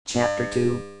Chapter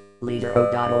 2. Leader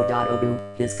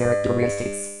O.O.O.O. His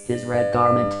characteristics, his red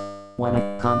garment.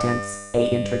 1. Contents. A.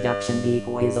 Introduction. B.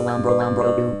 Is Alambro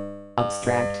Lambro.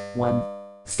 Abstract. 1.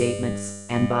 Statements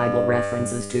and Bible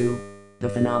references. 2. The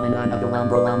phenomenon of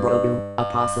Alambro Lambro.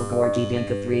 Apostle Gorgi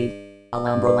Dinka 3.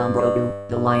 Alambro Lambro,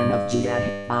 the Lion of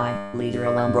Judah. I. Leader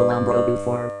Alambro Lambro.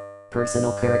 4.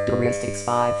 Personal characteristics.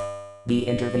 5. The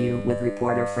interview with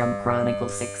reporter from Chronicle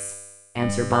 6.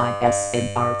 Answer by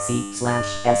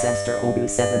SNRC/S Esther Obu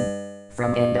 7.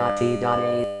 From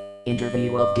N.T.A.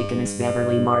 Interview of Deaconess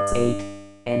Beverly Martz 8.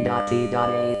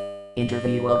 N.T.A.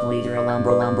 Interview of Leader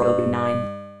Alambro Lambro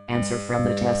 9. Answer from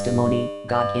the testimony,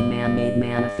 God in Man Made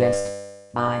Manifest.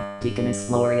 By Deaconess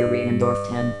Gloria Rehendorf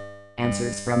 10.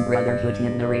 Answers from Brotherhood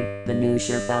Hymnary, the New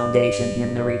Sure Foundation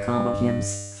Hymnary,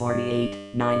 Hymns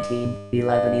 48, 19,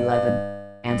 11, 11.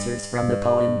 Answers from the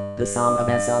poem, The Song of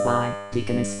Esa by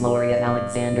Deaconess Gloria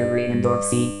Alexander Rehendorf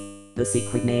C. The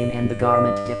secret name and the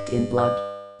garment dipped in blood.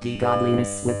 D.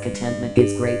 Godliness with contentment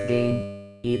is great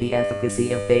gain. E. The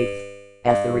efficacy of faith.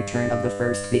 F. The return of the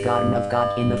first begotten of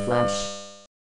God in the flesh.